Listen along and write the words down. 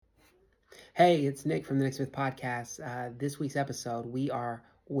Hey, it's Nick from the Nick Smith Podcast. This week's episode, we are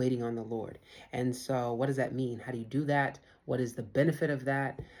waiting on the Lord. And so, what does that mean? How do you do that? What is the benefit of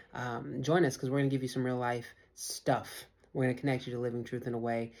that? Join us because we're going to give you some real life stuff. We're going to connect you to living truth in a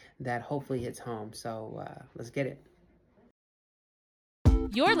way that hopefully hits home. So, let's get it.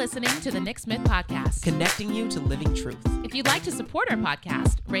 You're listening to the Nick Smith Podcast, connecting you to living truth. If you'd like to support our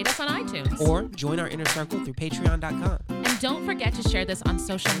podcast, rate us on iTunes. Or join our inner circle through patreon.com. And don't forget to share this on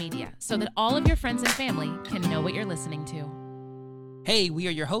social media so that all of your friends and family can know what you're listening to. Hey, we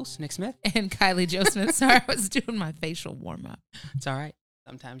are your hosts, Nick Smith. And Kylie Jo Smith. Sorry, I was doing my facial warm-up. It's all right.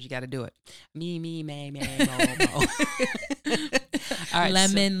 Sometimes you got to do it. Me, may, mo, mo. All right,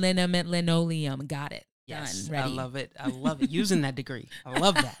 Lemon, liniment, linoleum. Got it. Yes, done. Ready. I love it. I love it. Using that degree. I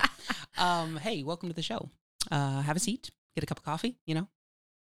love that. Hey, welcome to the show. Have a seat. Get a cup of coffee,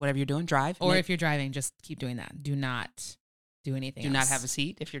 whatever you're doing. Drive. Or if you're driving, just keep doing that. Do not do anything else. Do not have a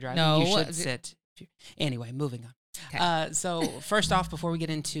seat if you're driving. No. You should sit. Anyway, moving on. Okay. So first off, before we get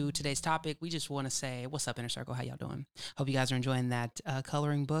into today's topic, we just want to say, what's up, Inner Circle? How y'all doing? Hope you guys are enjoying that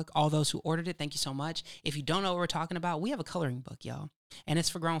coloring book. All those who ordered it, thank you so much. If you don't know what we're talking about, we have a coloring book, y'all. And it's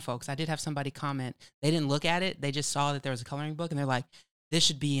for grown folks. I did have somebody comment. They didn't look at it. They just saw that there was a coloring book, and they're like, this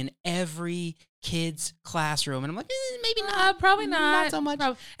should be in every kid's classroom. And I'm like, maybe not. Probably not. Not so much.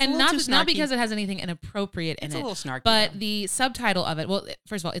 And not because it has anything inappropriate in it. It's a little snarky. But though. the subtitle of it, well,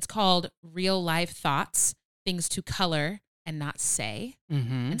 first of all, it's called Real Life Thoughts, Things to Color and Not Say.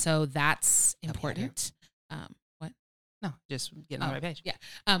 Mm-hmm. And so that's important. What? No, just getting on the right page.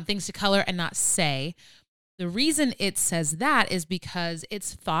 Yeah. Things to color and not say. The reason it says that is because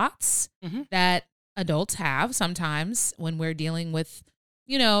it's thoughts that adults have sometimes when we're dealing with,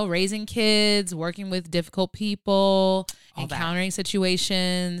 raising kids, working with difficult people, encountering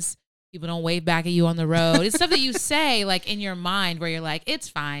situations. People don't wave back at you on the road. It's stuff that you say like in your mind where you're like, it's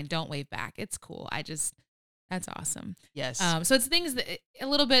fine. Don't wave back. It's cool. That's awesome. Yes. So it's things that a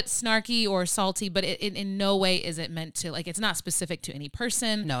little bit snarky or salty, but it in no way is it meant to, like, it's not specific to any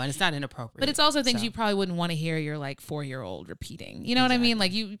person. No, and it's not inappropriate. But it's also things you probably wouldn't want to hear your 4-year-old repeating. You know what I mean?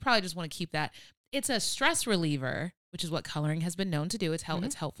 Like you probably just want to keep that. It's a stress reliever, which is what coloring has been known to do. It's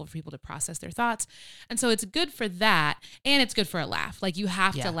helpful for people to process their thoughts. And so it's good for that. And it's good for a laugh. Like you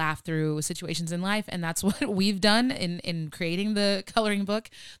have to laugh through situations in life. And that's what we've done in creating the coloring book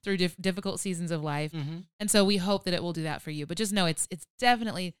through difficult seasons of life. Mm-hmm. And so we hope that it will do that for you. But just know it's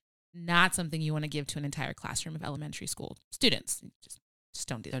definitely not something you want to give to an entire classroom of elementary school students. Just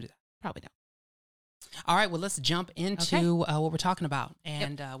don't do that. Probably don't. All right. Well, let's jump into what we're talking about.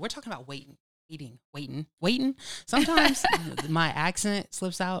 And we're talking about waiting. Sometimes my accent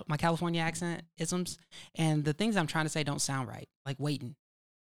slips out, my California accent isms, and the things I'm trying to say don't sound right. Like waiting.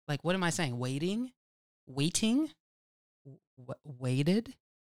 Like, what am I saying? Waiting, waiting.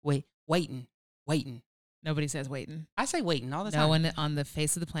 Nobody says waiting. I say waiting all the time. No one on the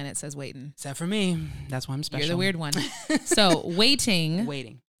face of the planet says waiting. Except for me. That's why I'm special. You're the weird one. So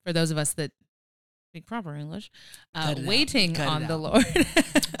waiting. For those of us that speak proper English, waiting on the Lord.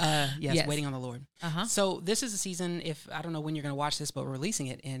 Yes, waiting on the Lord. Uh-huh. So this is a season, I don't know when you're going to watch this, but we're releasing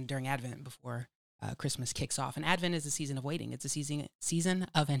it during Advent before Christmas kicks off. And Advent is a season of waiting. It's a season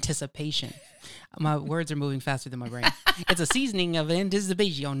of anticipation. My words are moving faster than my brain. It's a seasoning of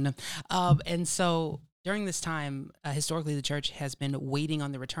anticipation. And so during this time, historically, the church has been waiting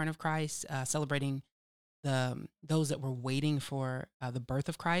on the return of Christ, celebrating those that were waiting for the birth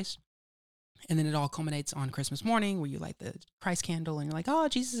of Christ. And then it all culminates on Christmas morning where you light the Christ candle and you're like, oh,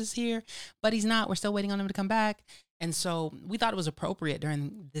 Jesus is here, but he's not. We're still waiting on him to come back. And so we thought it was appropriate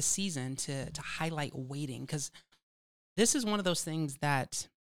during this season to highlight waiting, because this is one of those things that,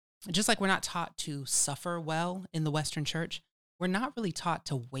 just like we're not taught to suffer well in the Western church, we're not really taught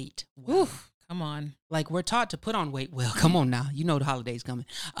to wait well. Oof, come on. Like we're taught to put on weight well. Come on now. You know the holiday's coming.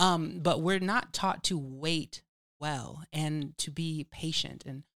 But we're not taught to wait well and to be patient.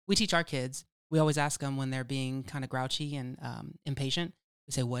 And we teach our kids. We always ask them when they're being kind of grouchy and impatient.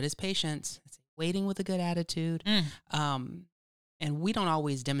 We say, what is patience? I say, waiting with a good attitude. And we don't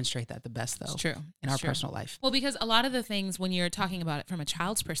always demonstrate that the best, though. It's true. In our personal life. Well, because a lot of the things, when you're talking about it from a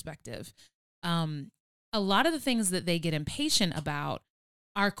child's perspective, a lot of the things that they get impatient about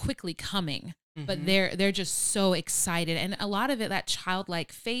are quickly coming. Mm-hmm. But they're just so excited. And a lot of it, that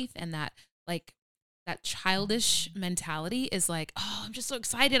childlike faith and that childish mentality is like, oh, I'm just so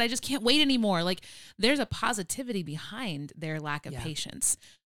excited. I just can't wait anymore. Like there's a positivity behind their lack of patience.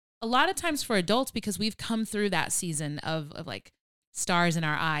 A lot of times for adults, because we've come through that season of like stars in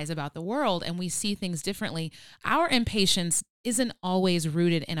our eyes about the world and we see things differently, our impatience isn't always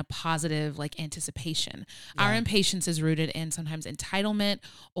rooted in a positive like anticipation. Yeah. Our impatience is rooted in sometimes entitlement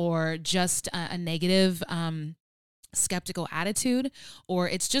or just a negative skeptical attitude, or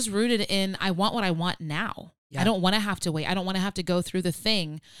it's just rooted in I want what I want now. Yeah. I don't want to have to wait. I don't want to have to go through the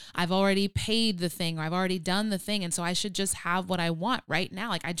thing. I've already paid the thing, or I've already done the thing, and so I should just have what I want right now.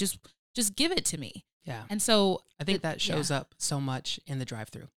 Like I just give it to me. Yeah. And so I think that shows up so much in the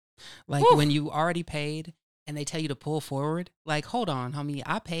drive-through. Like Oof. when you already paid and they tell you to pull forward, like, hold on, homie,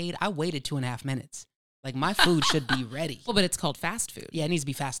 I paid, I waited 2.5 minutes. Like my food should be ready. Well, but it's called fast food. Yeah, it needs to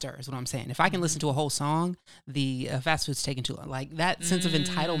be faster is what I'm saying. If I can listen to a whole song, the fast food's taking too long. Like that sense of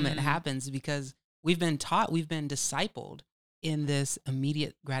entitlement happens because we've been taught, we've been discipled in this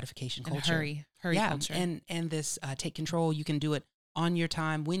immediate gratification And culture. hurry Yeah, culture. and this take control. You can do it on your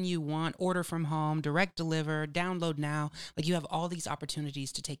time, when you want, order from home, direct deliver, download now. Like you have all these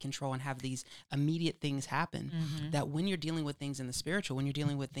opportunities to take control and have these immediate things happen that when you're dealing with things in the spiritual, when you're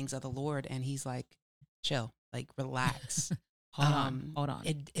dealing with things of the Lord and he's like, chill, like relax. Hold on.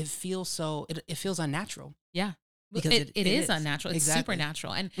 It feels so, it feels unnatural. Yeah. Because it is unnatural. It's Exactly.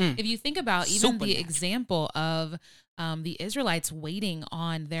 supernatural. And if you think about even the example of the Israelites waiting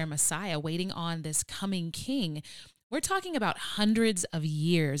on their Messiah, waiting on this coming king, we're talking about hundreds of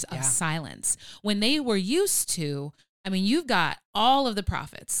years of silence when they were used to. I mean, you've got all of the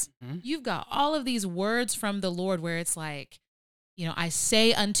prophets. You've got all of these words from the Lord where it's like, I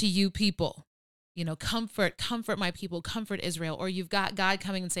say unto you people, comfort my people, comfort Israel. Or you've got God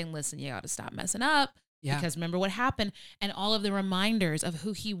coming and saying, listen, you got to stop messing up. Yeah. Because remember what happened, and all of the reminders of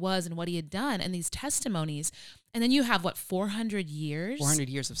who he was and what he had done and these testimonies. And then you have 400 years? 400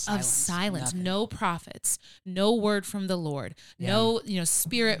 years of silence. Nothing. No prophets, no word from the Lord, no,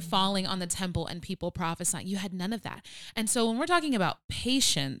 spirit falling on the temple and people prophesying. You had none of that. And so when we're talking about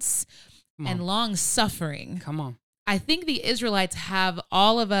patience and long suffering, come on. I think the Israelites have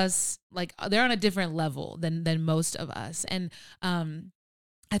all of us, like they're on a different level than most of us. And,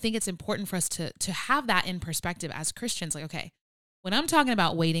 I think it's important for us to have that in perspective as Christians. Like, okay, when I'm talking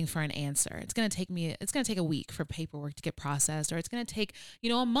about waiting for an answer, it's going to take a week for paperwork to get processed, or it's going to take,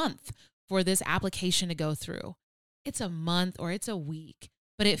 a month for this application to go through. It's a month or it's a week,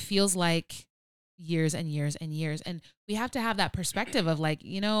 but it feels like years and years and years. And we have to have that perspective of like,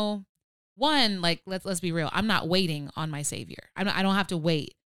 one, like, let's be real. I'm not waiting on my Savior. I don't have to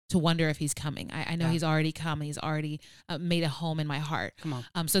wait to wonder if he's coming. I know he's already come and he's already made a home in my heart. Come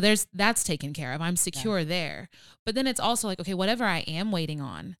on. So that's taken care of. I'm secure there. But then it's also like, okay, whatever I am waiting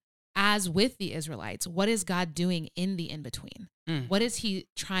on, as with the Israelites, what is God doing in the in-between? What is he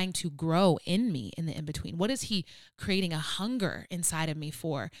trying to grow in me in the in-between? What is he creating a hunger inside of me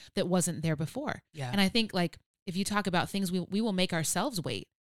for that wasn't there before? Yeah. And I think like, if you talk about things, we will make ourselves wait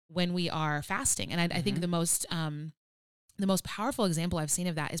when we are fasting. And I think the most powerful example I've seen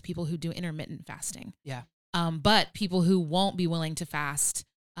of that is people who do intermittent fasting. Yeah. But people who won't be willing to fast,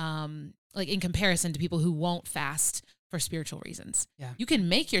 like in comparison to people who won't fast for spiritual reasons. Yeah. You can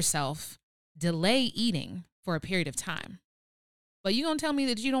make yourself delay eating for a period of time. But you gonna tell me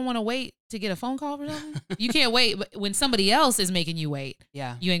that you don't want to wait to get a phone call or something? You can't wait. But when somebody else is making you wait,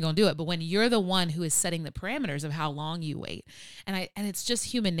 you ain't gonna do it. But when you're the one who is setting the parameters of how long you wait, and it's just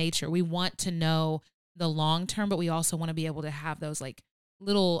human nature. We want to know the long term, but we also want to be able to have those like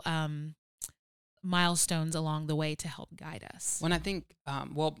little milestones along the way to help guide us. When I think,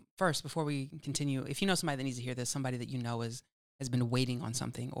 first, before we continue, if you know somebody that needs to hear this, somebody that has been waiting on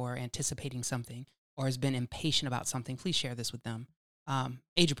something or anticipating something or has been impatient about something, please share this with them.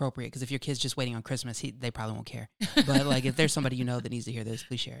 Age appropriate, because if your kid's just waiting on Christmas, they probably won't care. But like if there's somebody that needs to hear this,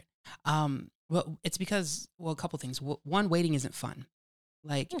 please share it. Well, it's because, a couple things. One, waiting isn't fun.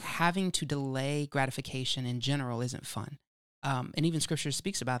 Like having to delay gratification in general isn't fun. And even scripture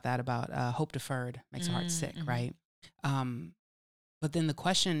speaks about that, about hope deferred makes the heart sick, right? But then the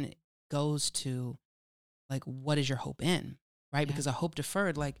question goes to like, what is your hope in, right? Because a hope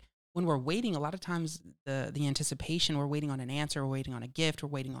deferred, like when we're waiting, a lot of times the anticipation, we're waiting on an answer, we're waiting on a gift, we're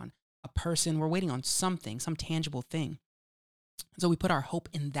waiting on a person, we're waiting on something, some tangible thing. So we put our hope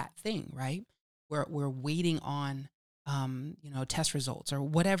in that thing, right? We're waiting on test results or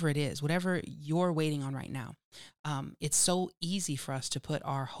whatever it is, whatever you're waiting on right now. It's so easy for us to put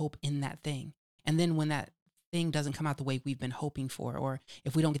our hope in that thing. And then when that thing doesn't come out the way we've been hoping for, or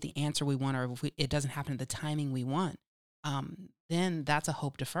if we don't get the answer we want, or if it doesn't happen at the timing we want, then that's a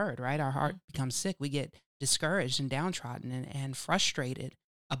hope deferred, right? Our heart becomes sick. We get discouraged and downtrodden and frustrated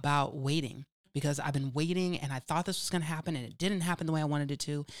about waiting, because I've been waiting and I thought this was going to happen and it didn't happen the way I wanted it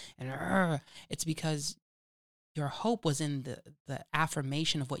to. And it's because your hope was in the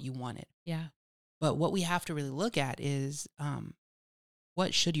affirmation of what you wanted. Yeah. But what we have to really look at is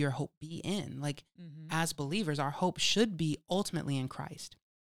what should your hope be in? Like, as believers, our hope should be ultimately in Christ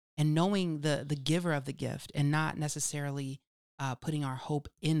and knowing the giver of the gift and not necessarily putting our hope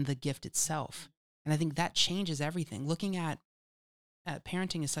in the gift itself. And I think that changes everything. Looking at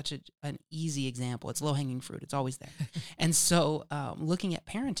parenting is such an easy example. It's low-hanging fruit. It's always there. And so looking at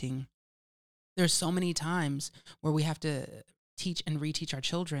parenting, there's so many times where we have to teach and reteach our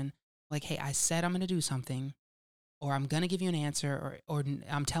children, like, hey, I said I'm going to do something, or I'm going to give you an answer, or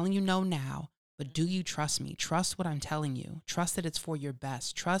I'm telling you no now, but do you trust me? Trust what I'm telling you. Trust that it's for your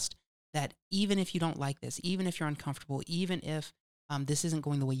best. Trust that even if you don't like this, even if you're uncomfortable, even if this isn't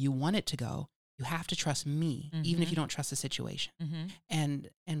going the way you want it to go, you have to trust me, even if you don't trust the situation. And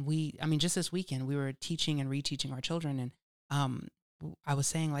just this weekend, we were teaching and reteaching our children, and I was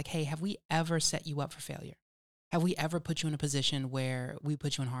saying, like, hey, have we ever set you up for failure? Have we ever put you in a position where we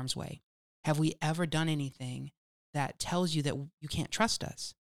put you in harm's way? Have we ever done anything that tells you that you can't trust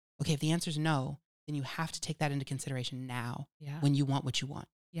us? Okay, if the answer is no, then you have to take that into consideration now when you want what you want.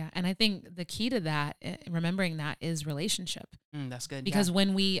 Yeah. And I think the key to that, remembering that, is relationship. That's good. Because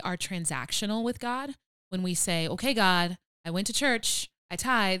when we are transactional with God, when we say, okay, God, I went to church, I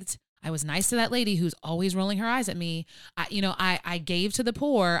tithed, I was nice to that lady who's always rolling her eyes at me. I gave to the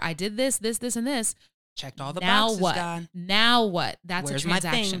poor. I did this, and this. Checked all the now boxes, what? God. Now what? That's Where's a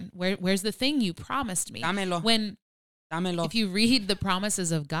transaction. my thing? Where's the thing you promised me? Dámelo. If you read the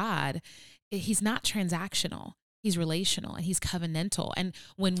promises of God, he's not transactional. He's relational and he's covenantal. And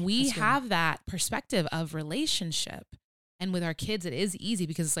when we have that perspective of relationship, and with our kids, it is easy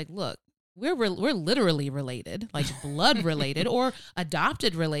because it's like, look, we're literally related, like blood related or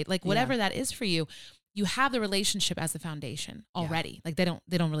adopted related, like whatever that is for you. You have the relationship as the foundation already. Like they don't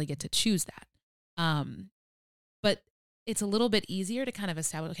really get to choose that. But it's a little bit easier to kind of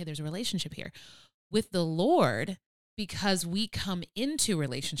establish, okay, there's a relationship here with the Lord, because we come into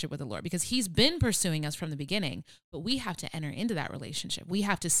relationship with the Lord, because he's been pursuing us from the beginning, but we have to enter into that relationship. We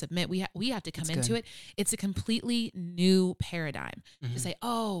have to submit. We have to come into it. It's a completely new paradigm to say,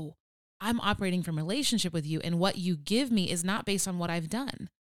 oh, I'm operating from relationship with you, and what you give me is not based on what I've done.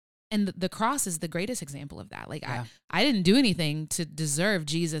 And the cross is the greatest example of that. Like I didn't do anything to deserve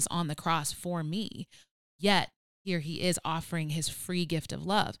Jesus on the cross for me, yet here he is offering his free gift of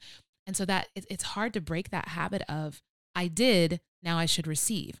love. And so that it's hard to break that habit of, I did, now I should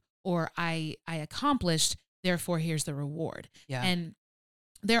receive, or I accomplished, therefore here's the reward. Yeah. And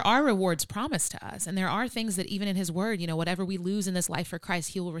there are rewards promised to us. And there are things that even in his word, whatever we lose in this life for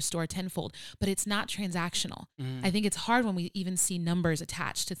Christ, he will restore tenfold, but it's not transactional. I think it's hard when we even see numbers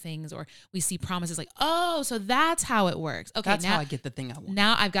attached to things, or we see promises like, oh, so that's how it works. Okay. That's how I get the thing I want.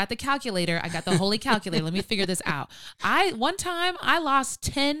 Now I've got the calculator. I got the holy calculator. Let me figure this out. One time I lost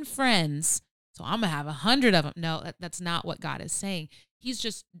 10 friends, so I'm going to have 100 of them. No, that's not what God is saying. He's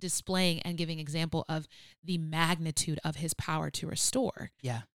just displaying and giving example of the magnitude of his power to restore.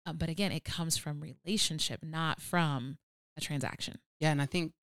 Yeah. But again, it comes from relationship, not from a transaction. Yeah. And I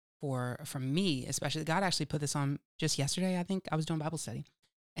think from me, especially, God actually put this on just yesterday. I think I was doing Bible study,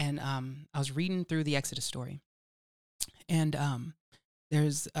 and I was reading through the Exodus story, and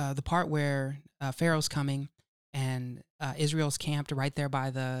there's the part where Pharaoh's coming, and Israel's camped right there by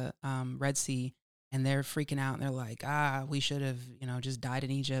the Red Sea. And they're freaking out, and they're like, we should have, just died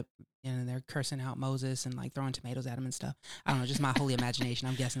in Egypt. And they're cursing out Moses and like throwing tomatoes at him and stuff. I don't know, just my holy imagination.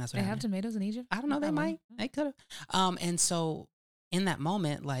 I'm guessing that's what they happened. have tomatoes in Egypt? I don't know. They might. They could have. And so in that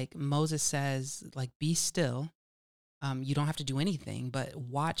moment, like Moses says, like, be still. You don't have to do anything, but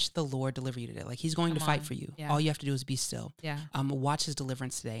watch the Lord deliver you today. Like he's going to fight for you. Yeah. All you have to do is be still. Yeah. Watch his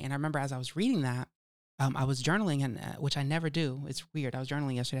deliverance today. And I remember as I was reading that, I was journaling, and which I never do. It's weird. I was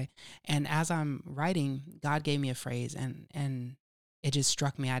journaling yesterday, and as I'm writing, God gave me a phrase, and it just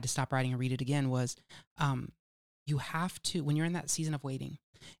struck me. I had to stop writing and read it again. Was you have to, when you're in that season of waiting,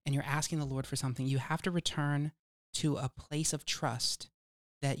 and you're asking the Lord for something, you have to return to a place of trust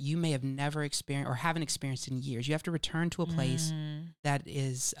that you may have never experienced or haven't experienced in years. You have to return to a place that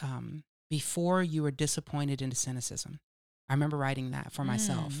is before you were disappointed into cynicism. I remember writing that for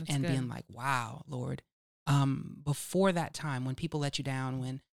myself and being like, wow, Lord. Before that time, when people let you down,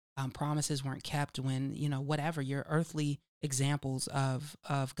 when promises weren't kept, when, whatever, your earthly examples of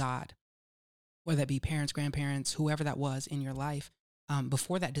God, whether that be parents, grandparents, whoever that was in your life,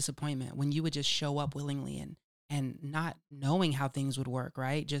 before that disappointment, when you would just show up willingly and not knowing how things would work,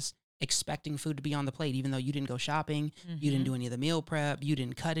 right? Just expecting food to be on the plate, even though you didn't go shopping, you didn't do any of the meal prep, you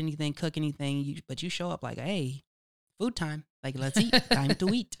didn't cut anything, cook anything, but you show up like, hey, food time, like let's eat, time to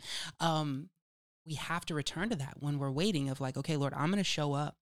eat. we have to return to that when we're waiting of like, okay, Lord, I'm going to show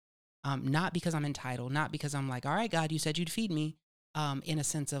up. Not because I'm entitled, not because I'm like, all right, God, you said you'd feed me. In a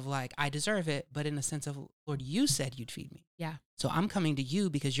sense of like, I deserve it, but in a sense of, Lord, you said you'd feed me. Yeah. So I'm coming to you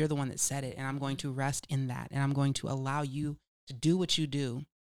because you're the one that said it, and I'm going to rest in that, and I'm going to allow you to do what you do.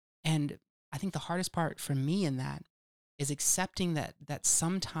 And I think the hardest part for me in that is accepting that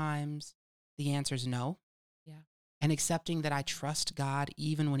sometimes the answer is no. Yeah. And accepting that I trust God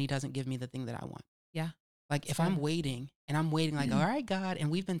even when he doesn't give me the thing that I want. Yeah. Like if I'm waiting like, all right, God, and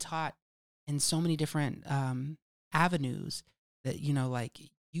we've been taught in so many different avenues that, you know, like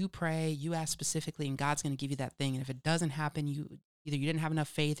you pray, you ask specifically, and God's going to give you that thing. And if it doesn't happen, either you didn't have enough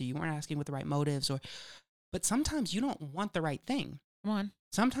faith or you weren't asking with the right motives, but sometimes you don't want the right thing. Come on.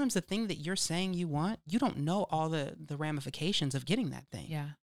 Sometimes the thing that you're saying you want, you don't know all the ramifications of getting that thing. Yeah.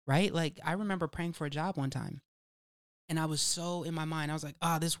 Right? Like I remember praying for a job one time, and I was so in my mind, I was like,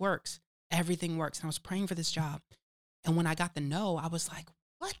 oh, this works. Everything works. And I was praying for this job. And when I got the no, I was like,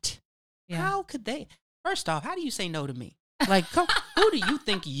 what? Yeah. How could they? First off, how do you say no to me? Like, who do you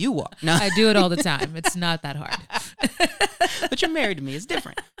think you are? No. I do it all the time. It's not that hard. But you're married to me. It's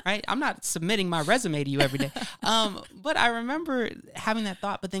different, right? I'm not submitting my resume to you every day. But I remember having that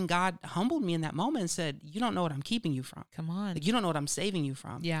thought, but then God humbled me in that moment and said, you don't know what I'm keeping you from. Come on. Like, you don't know what I'm saving you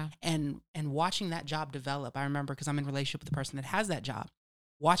from. Yeah. And watching that job develop, I remember because I'm in a relationship with the person that has that job,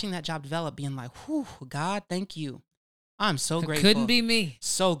 watching that job develop, being like, whew, God, thank you. I'm so grateful. Couldn't be me.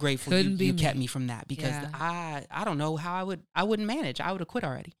 So grateful you kept me from that, because Yeah. I don't know how I wouldn't manage. I would have quit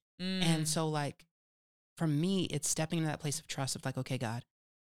already. And so like, for me, it's stepping into that place of trust of like, okay, God,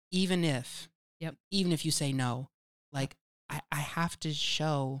 even if you say no, like I have to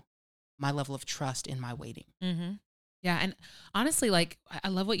show my level of trust in my waiting. Mm-hmm. Yeah. And honestly, like, I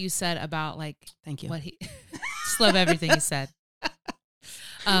love what you said about like, thank you. What he just love everything he said.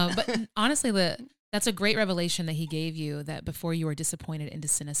 But honestly, that's a great revelation that he gave you, that before you were disappointed into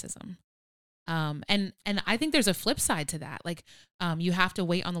cynicism. And I think there's a flip side to that. Like, you have to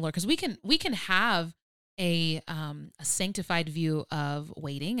wait on the Lord, because we can have a sanctified view of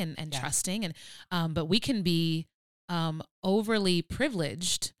waiting and trusting, and but we can be overly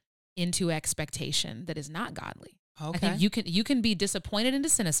privileged into expectation that is not godly. Okay. I think you can be disappointed into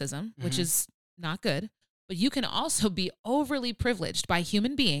cynicism, which is not good, but you can also be overly privileged by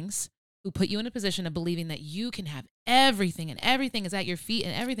human beings who put you in a position of believing that you can have everything, and everything is at your feet,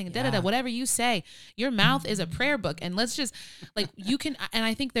 and everything, whatever you say, your mouth is a prayer book. And let's just like, you can, and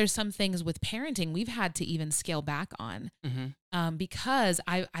I think there's some things with parenting we've had to even scale back on, because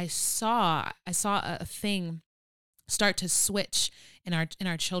I saw a thing start to switch in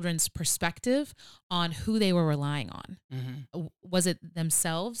our children's perspective on who they were relying on. Was it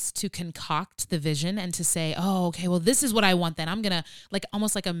themselves to concoct the vision and to say, oh, okay, well, this is what I want, then I'm gonna, like,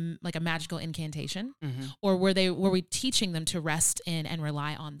 almost like a magical incantation? Or were we teaching them to rest in and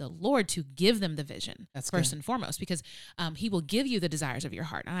rely on the Lord to give them the vision? That's first and foremost, because he will give you the desires of your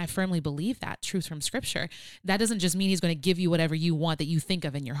heart, and I firmly believe that truth from Scripture. That doesn't just mean he's going to give you whatever you want that you think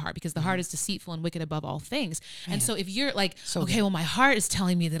of in your heart, because the heart is deceitful and wicked above all things. Man. And so if you're like, okay, well, my heart is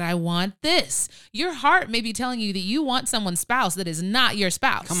telling me that I want this, your heart may be telling you that you want someone's spouse that is not your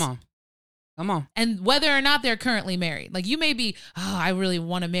spouse. Come on. And whether or not they're currently married, like, you may be, oh, I really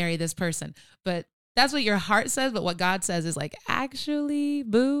want to marry this person, but that's what your heart says. But what God says is like, actually,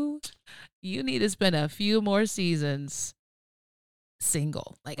 boo, you need to spend a few more seasons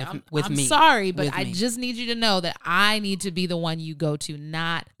single. Like, I'm sorry, but I just need you to know that I need to be the one you go to,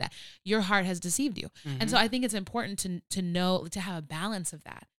 not that your heart has deceived you. And so I think it's important to know, to have a balance of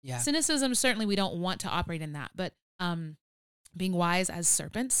that. Yeah. Cynicism, certainly we don't want to operate in that, but being wise as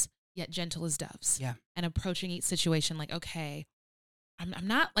serpents, yet gentle as doves. Yeah. And approaching each situation like, okay, I'm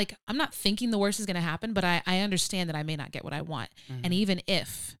not thinking the worst is going to happen, but I understand that I may not get what I want. And even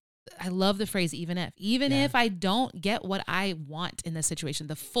if, I love the phrase, even if I don't get what I want in this situation,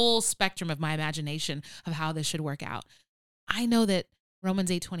 the full spectrum of my imagination of how this should work out, I know that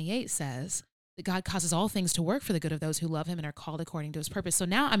Romans 8:28 says that God causes all things to work for the good of those who love him and are called according to his purpose. So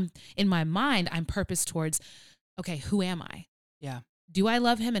now in my mind, I'm purposed towards, okay, who am I? Yeah. Do I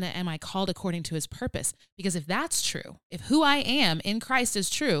love him, and am I called according to his purpose? Because if that's true, if who I am in Christ is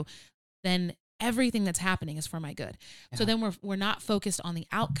true, then everything that's happening is for my good. Yeah. So then we're not focused on the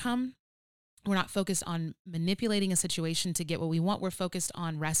outcome. We're not focused on manipulating a situation to get what we want. We're focused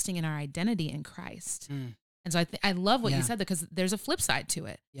on resting in our identity in Christ. And so I love what you said, because there's a flip side to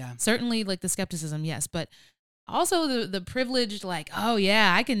it. Yeah. Certainly, like the skepticism, yes, but also the privileged, like, oh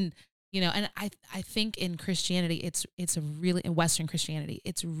yeah, I can, and I think in Christianity, it's a really, in Western Christianity,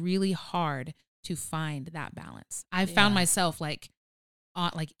 it's really hard to find that balance. I've found myself like,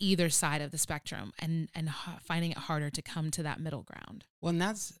 on like either side of the spectrum and finding it harder to come to that middle ground. Well, and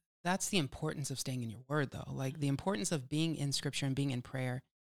that's the importance of staying in your word, though. Like the importance of being in scripture and being in prayer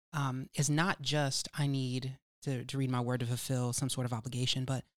is not just I need to read my word to fulfill some sort of obligation,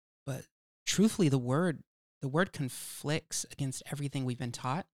 but truthfully, the word conflicts against everything we've been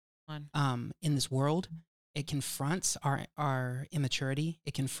taught in this world. It confronts our immaturity.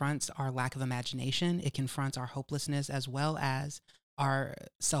 It confronts our lack of imagination. It confronts our hopelessness as well as our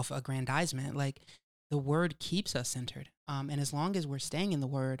self-aggrandizement. Like the word keeps us centered. And as long as we're staying in the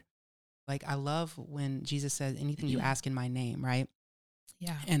word, like I love when Jesus said, anything you ask in my name, right?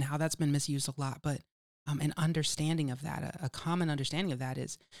 Yeah. And how that's been misused a lot. But an understanding of that, a common understanding of that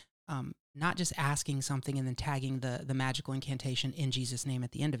is not just asking something and then tagging the magical incantation in Jesus' name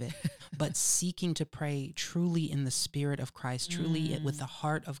at the end of it, but seeking to pray truly in the spirit of Christ, truly with the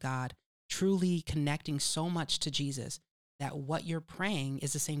heart of God, truly connecting so much to Jesus that what you're praying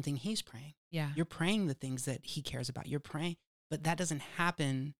is the same thing he's praying. Yeah. You're praying the things that he cares about. You're praying, but that doesn't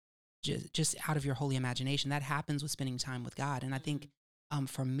happen just out of your holy imagination. That happens with spending time with God. And I think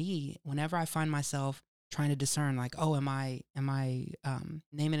for me, whenever I find myself trying to discern, like, oh, am I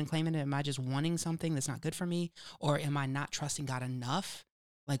naming and claiming it? Am I just wanting something that's not good for me? Or am I not trusting God enough?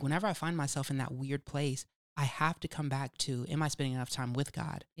 Like whenever I find myself in that weird place, I have to come back to, am I spending enough time with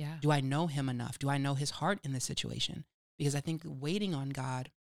God? Yeah. Do I know him enough? Do I know his heart in this situation? Because I think waiting on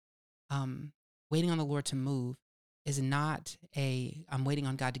God, waiting on the Lord to move is not I'm waiting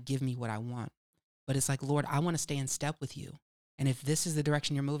on God to give me what I want, but it's like, Lord, I want to stay in step with you. And if this is the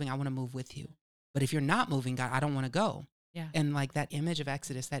direction you're moving, I want to move with you. But if you're not moving, God, I don't want to go. Yeah. And like that image of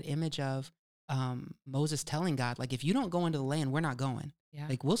Exodus, that image of Moses telling God, like, if you don't go into the land, we're not going. Yeah.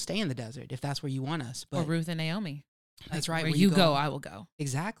 Like, we'll stay in the desert if that's where you want us. But or Ruth and Naomi. That's right. Where you go, I will go.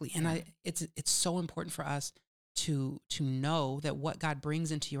 Exactly. And Yeah. It's so important for us to know that what God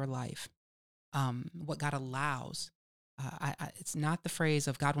brings into your life, what God allows, it's not the phrase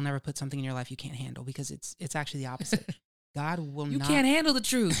of God will never put something in your life you can't handle, because it's actually the opposite. God will You not. can't handle the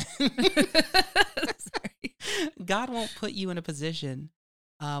truth. Sorry. God won't put you in a position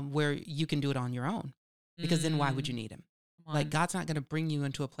where you can do it on your own, because then why would you need him? Like God's not going to bring you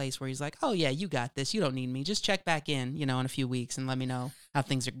into a place where he's like, oh yeah, you got this. You don't need me. Just check back in, in a few weeks and let me know how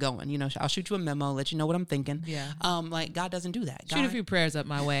things are going. I'll shoot you a memo, let you know what I'm thinking. Yeah. Like God doesn't do that. Shoot a few prayers up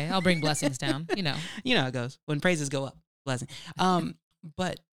my way. I'll bring blessings down. You know how it goes. When praises go up, blessing.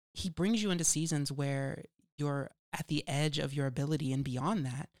 But he brings you into seasons where you're at the edge of your ability and beyond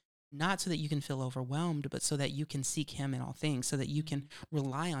that, not so that you can feel overwhelmed, but so that you can seek him in all things, so that you can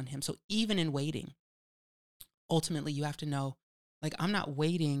rely on him. So even in waiting, ultimately you have to know, like, I'm not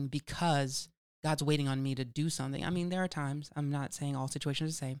waiting because God's waiting on me to do something. I mean, there are times, I'm not saying all situations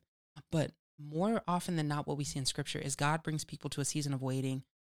are the same, but more often than not, what we see in scripture is God brings people to a season of waiting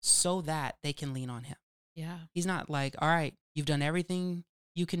so that they can lean on him. Yeah. He's not like, all right, you've done everything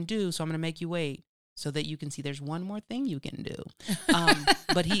you can do, so I'm going to make you wait so that you can see there's one more thing you can do.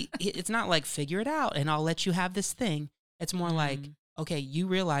 But it's not like, figure it out and I'll let you have this thing. It's more like, okay, you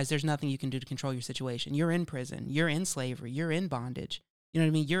realize there's nothing you can do to control your situation. You're in prison. You're in slavery. You're in bondage. You know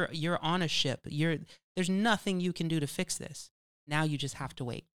what I mean? You're on a ship. There's nothing you can do to fix this. Now you just have to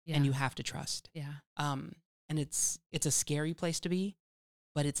wait and you have to trust. Yeah. And it's a scary place to be,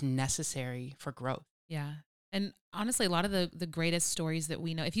 but it's necessary for growth. Yeah. And honestly, a lot of the greatest stories that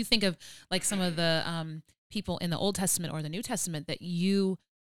we know, if you think of like some of the people in the Old Testament or the New Testament that you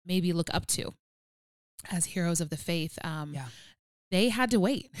maybe look up to as heroes of the faith, they had to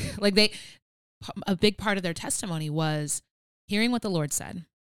wait. Like a big part of their testimony was hearing what the Lord said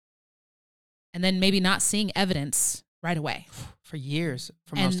and then maybe not seeing evidence right away. For years,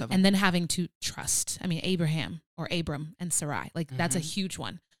 most of them. And then having to trust. I mean, Abraham or Abram and Sarai, like that's a huge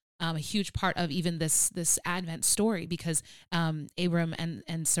one. A huge part of even this Advent story, because Abram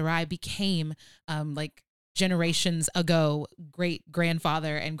and Sarai became like generations ago great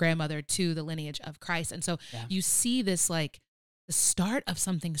grandfather and grandmother to the lineage of Christ. And so you see this like the start of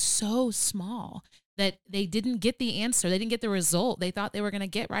something so small that they didn't get the answer. They didn't get the result they thought they were going to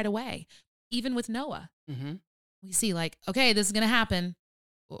get right away. Even with Noah, we see like, okay, this is going to happen.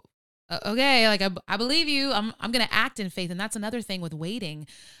 Okay, like I believe you. I'm going to act in faith. And that's another thing with waiting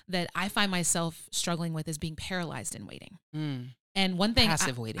that I find myself struggling with, is being paralyzed in waiting. And one thing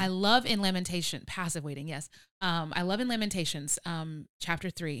passive waiting. I love in Lamentation, passive waiting, yes. I love in Lamentations, chapter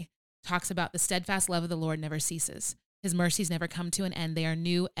 3, talks about the steadfast love of the Lord never ceases. His mercies never come to an end. They are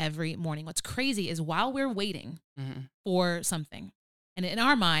new every morning. What's crazy is while we're waiting for something, and in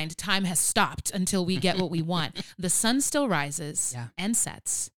our mind, time has stopped until we get what we want, the sun still rises and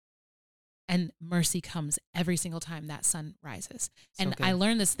sets. and mercy comes every single time that sun rises. So And good. I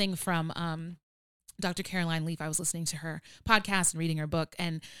learned this thing from Dr. Caroline Leaf. I was listening to her podcast and reading her book,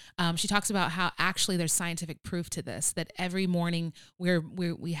 and she talks about how actually there's scientific proof to this, that every morning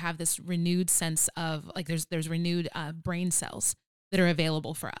we have this renewed sense of like there's renewed brain cells that are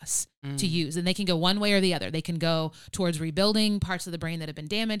available for us to use, and they can go one way or the other. They can go towards rebuilding parts of the brain that have been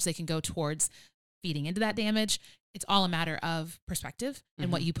damaged. They can go towards feeding into that damage. It's all a matter of perspective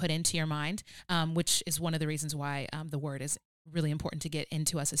and what you put into your mind, which is one of the reasons why the word is really important to get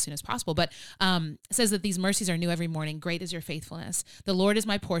into us as soon as possible. But it says that these mercies are new every morning. Great is your faithfulness. The Lord is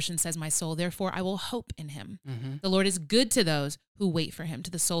my portion, says my soul. Therefore, I will hope in him. The Lord is good to those who wait for him,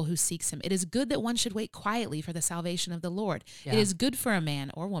 to the soul who seeks him. It is good that one should wait quietly for the salvation of the Lord. Yeah. It is good for a man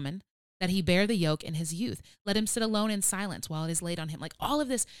or woman that he bear the yoke in his youth. Let him sit alone in silence while it is laid on him. Like all of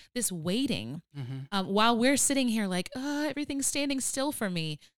this waiting, while we're sitting here like, everything's standing still for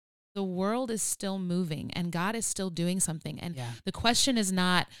me. The world is still moving and God is still doing something. And the question is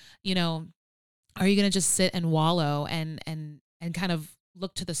not, are you going to just sit and wallow and kind of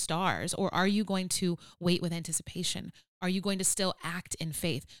look to the stars, or are you going to wait with anticipation? Are you going to still act in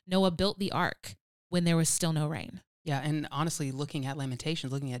faith? Noah built the ark when there was still no rain. Yeah, and honestly, looking at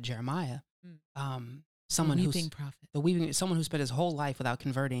Lamentations, looking at Jeremiah, someone the who's weeping prophet, someone who spent his whole life without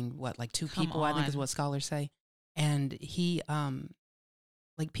converting, like two people, I think is what scholars say, and he,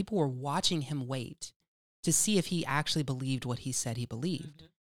 like people were watching him wait to see if he actually believed what he said he believed,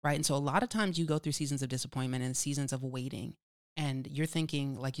 right? And so a lot of times you go through seasons of disappointment and seasons of waiting, and you're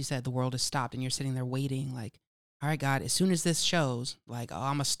thinking, like you said, the world has stopped, and you're sitting there waiting, like, all right, God, as soon as this shows, like,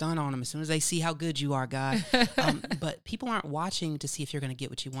 I'm a stun on them. As soon as they see how good you are, God. But people aren't watching to see if you're going to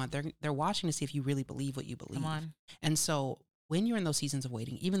get what you want. They're watching to see if you really believe what you believe. Come on. And so when you're in those seasons of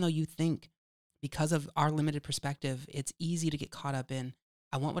waiting, even though you think because of our limited perspective, it's easy to get caught up in,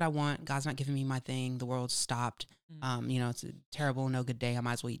 I want what I want. God's not giving me my thing. The world's stopped. It's a terrible, no good day. I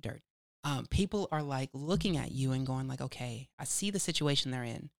might as well eat dirt. People are like looking at you and going like, okay, I see the situation they're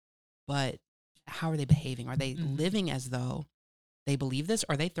in, but how are they behaving? Are they living as though they believe this?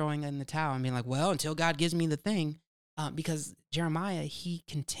 Or are they throwing in the towel and being like, well, until God gives me the thing? Because Jeremiah, he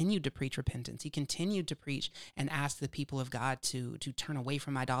continued to preach repentance. He continued to preach and ask the people of God to turn away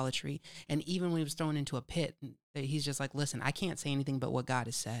from idolatry. And even when he was thrown into a pit, he's just like, listen, I can't say anything but what God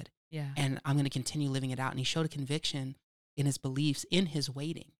has said. Yeah. And I'm going to continue living it out. And he showed a conviction in his beliefs, in his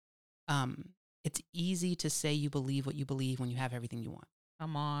waiting. It's easy to say you believe what you believe when you have everything you want.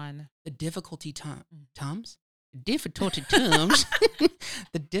 Come on. The difficulty the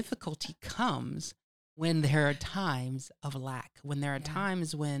difficulty comes when there are times of lack, when there are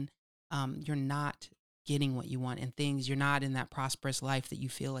times when you're not getting what you want and things, you're not in that prosperous life that you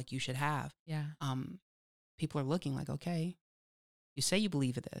feel like you should have. Yeah. People are looking like, okay, you say you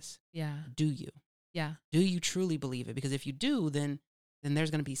believe in this. Yeah. Do you? Yeah. Do you truly believe it? Because if you do, then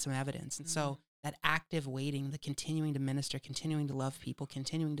there's going to be some evidence. And so that active waiting, the continuing to minister, continuing to love people,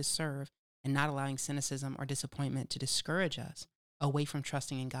 continuing to serve, and not allowing cynicism or disappointment to discourage us away from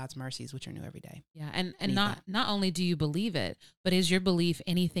trusting in God's mercies, which are new every day. Yeah, and not only do you believe it, but is your belief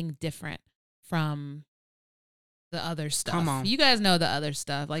anything different from the other stuff? Come on. You guys know the other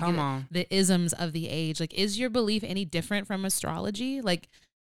stuff, like Come on. the isms of the age. Like, is your belief any different from astrology? Like,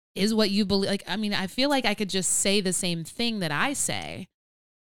 is what you believe, like, I mean, I feel like I could just say the same thing that I say,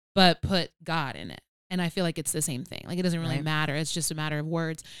 but put God in it. And I feel like it's the same thing. Like, it doesn't really matter. It's just a matter of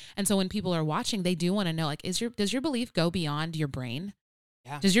words. And so when people are watching, they do want to know, like, does your belief go beyond your brain?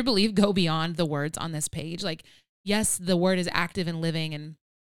 Yeah. Does your belief go beyond the words on this page? Like, yes, the word is active and living and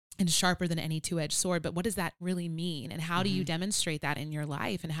sharper than any two-edged sword, but what does that really mean? And how do you demonstrate that in your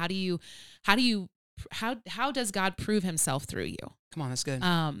life? And how does God prove himself through you? Come on, that's good.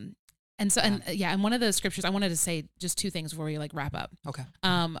 And one of the scriptures, I wanted to say just two things before we like wrap up. Okay.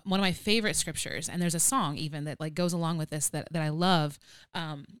 One of my favorite scriptures, and there's a song even that like goes along with this that I love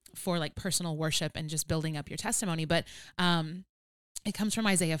for like personal worship and just building up your testimony. But it comes from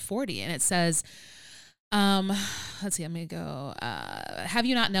Isaiah 40, and it says, let's see, I'm going to go, have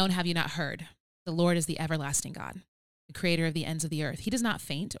you not known, have you not heard? The Lord is the everlasting God, the creator of the ends of the earth. He does not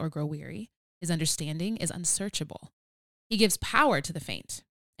faint or grow weary. His understanding is unsearchable. He gives power to the faint,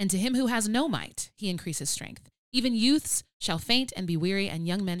 and to him who has no might, he increases strength. Even youths shall faint and be weary, and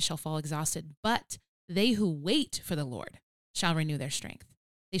young men shall fall exhausted. But they who wait for the Lord shall renew their strength.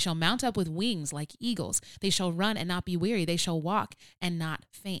 They shall mount up with wings like eagles. They shall run and not be weary. They shall walk and not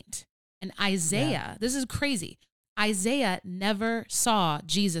faint. And Isaiah, this is crazy. Isaiah never saw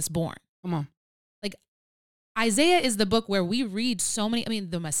Jesus born. Come on. Like, Isaiah is the book where we read so many,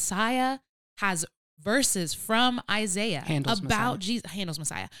 the Messiah has verses from Isaiah Handel's about Messiah. Jesus. Handel's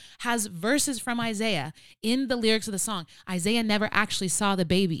Messiah has verses from Isaiah in the lyrics of the song. Isaiah never actually saw the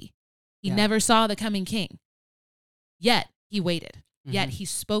baby. He never saw the coming king. Yet he waited. Yet he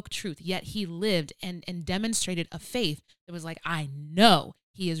spoke truth. Yet he lived and demonstrated a faith that was like, I know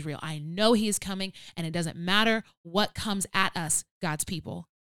he is real. I know he is coming, and it doesn't matter what comes at us, God's people.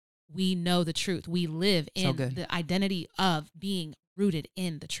 We know the truth. We live in the identity of being rooted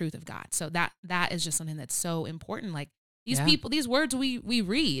in the truth of God. So that is just something that's so important. Like these people, these words we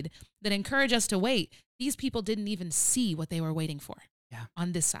read that encourage us to wait, these people didn't even see what they were waiting for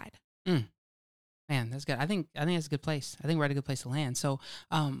on this side. Man, that's good. I think that's a good place. I think we're at a good place to land. So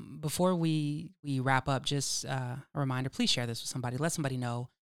before we wrap up, just a reminder, please share this with somebody. Let somebody know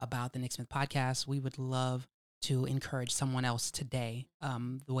about the Nick Smith podcast. We would love to encourage someone else today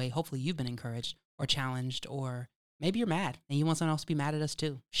the way hopefully you've been encouraged or challenged, or maybe you're mad and you want someone else to be mad at us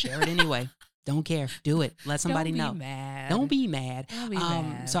too. Share it anyway. Don't care. Do it. Let somebody know. Don't be mad. Don't be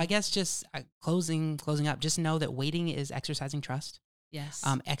mad. So I guess just closing up, just know that waiting is exercising trust. Yes.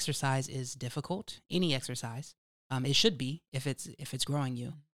 Exercise is difficult. Any exercise, it should be if it's growing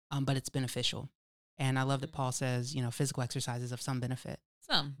you, but it's beneficial. And I love that Paul says, physical exercise is of some benefit.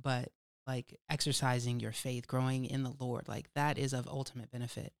 But like exercising your faith, growing in the Lord, like that is of ultimate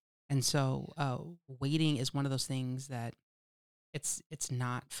benefit. And so, waiting is one of those things that it's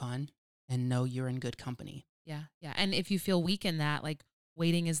not fun. And know you're in good company. Yeah. And if you feel weak in that, like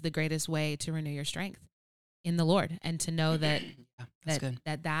waiting is the greatest way to renew your strength in the Lord, and to know that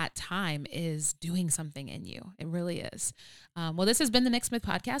that time is doing something in you. It really is. Well, this has been the Nick Smith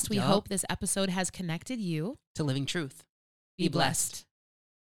podcast. We hope this episode has connected you to living truth. Be blessed.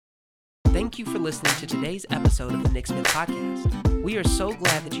 Thank you for listening to today's episode of the Nick Smith podcast. We are so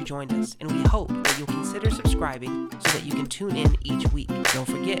glad that you joined us, and we hope that you'll consider subscribing so that you can tune in each week. Don't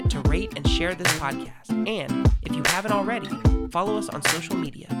forget to rate and share this podcast. And if you haven't already, follow us on social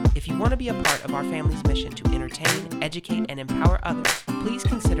media. If you want to be a part of our family's mission to entertain, educate, and empower others, please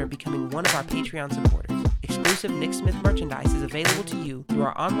consider becoming one of our Patreon supporters. Exclusive Nick Smith merchandise is available to you through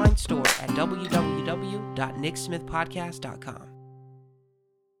our online store at www.nicksmithpodcast.com.